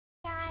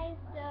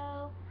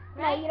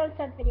right? No, you don't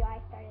start the video. I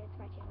started. It's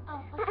my channel.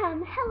 Oh,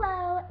 okay.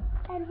 Hello.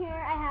 And here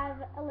I have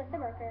Alyssa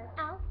Worker.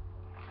 Ow.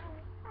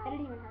 That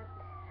didn't even hurt.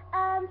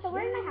 So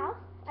we're in my house.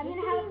 I'm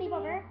gonna have a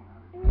sleepover.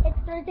 It's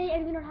Thursday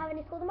and we don't have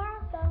any school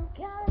tomorrow, so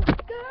Gotta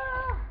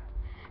go.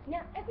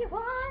 Now, if you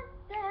want,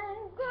 then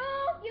go.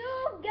 You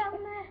got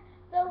me.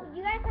 So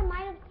you guys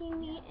might have seen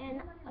me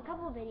in a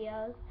couple of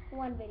videos.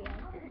 One video.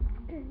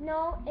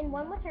 No, in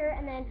one with her,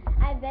 and then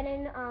I've been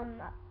in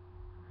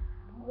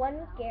one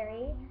with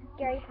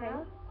Gary's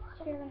house.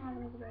 She doesn't have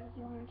any videos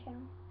on her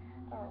channel.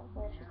 Oh,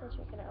 well, she said she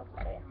was gonna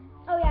upload it.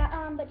 Oh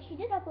yeah, but she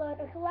did upload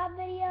a collab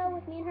video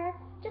with me and her.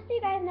 Just so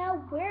you guys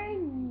know, we're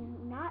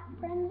not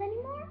friends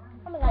anymore.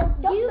 Oh my God,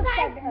 So you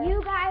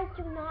guys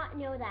do not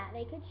know that.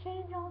 They could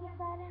change all of a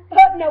sudden.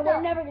 No,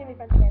 we're never gonna be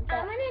friends again. So.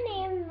 I'm gonna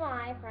name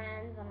my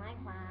friends in my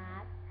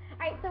class.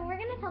 Alright, so we're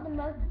gonna tell the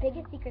most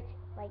biggest secrets,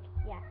 like,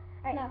 yeah.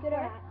 Alright, No, scoot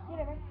over.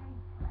 Scoot over.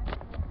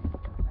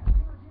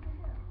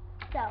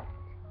 So,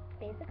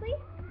 basically,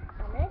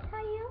 I'm gonna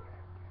tell you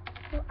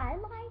who I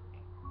like.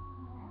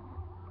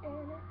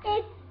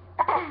 It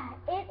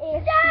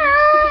is.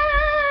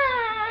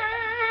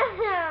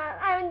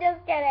 I'm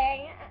just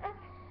kidding.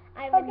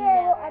 I would Okay,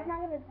 never. well, I'm not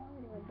gonna tell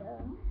anyone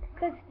though,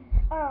 cause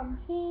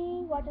he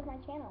watches my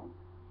channel.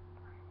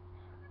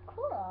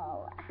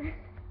 Cool.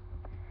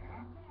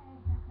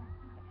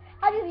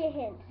 I'll give you a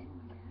hint.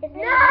 His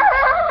name No!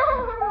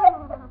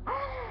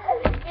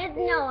 It's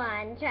no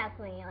one. Trust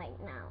me, like,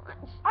 no one.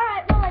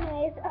 Alright, well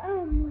anyways,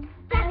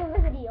 I know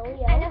the video,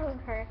 I know who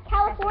her.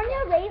 California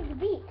raised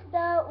beef.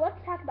 So let's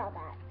talk about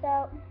that.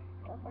 So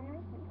California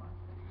raised beef.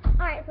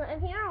 Alright, so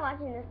if you are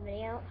watching this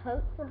video,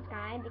 post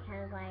subscribe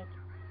because, like,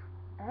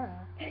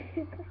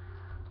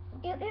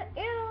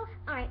 ew.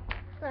 Alright,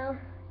 so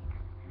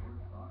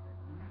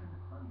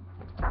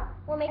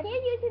we're making a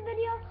YouTube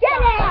video.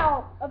 Get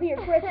out of here,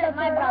 Krista.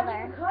 My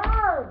brother.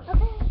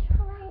 Okay,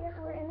 alright,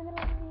 we're in the middle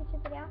of a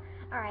YouTube video.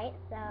 Alright,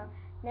 so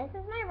this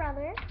is my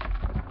brother.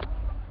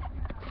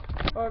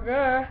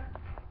 Okay.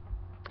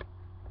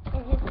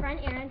 And his friend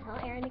Aaron. Tell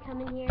Aaron to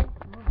come in here.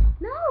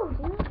 No,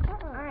 dude.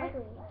 Alright.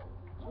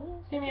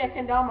 See me at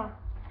Kendama.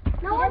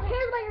 No one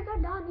cares about your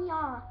good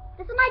Dania.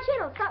 This is my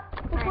channel. Stop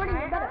recording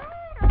your brother.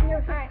 Alright.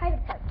 Your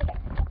private part. Okay.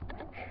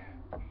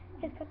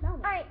 His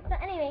personality. Alright, so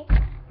anyway,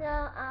 so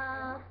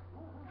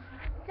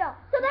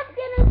So that's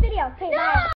the end of this video. Okay, bye.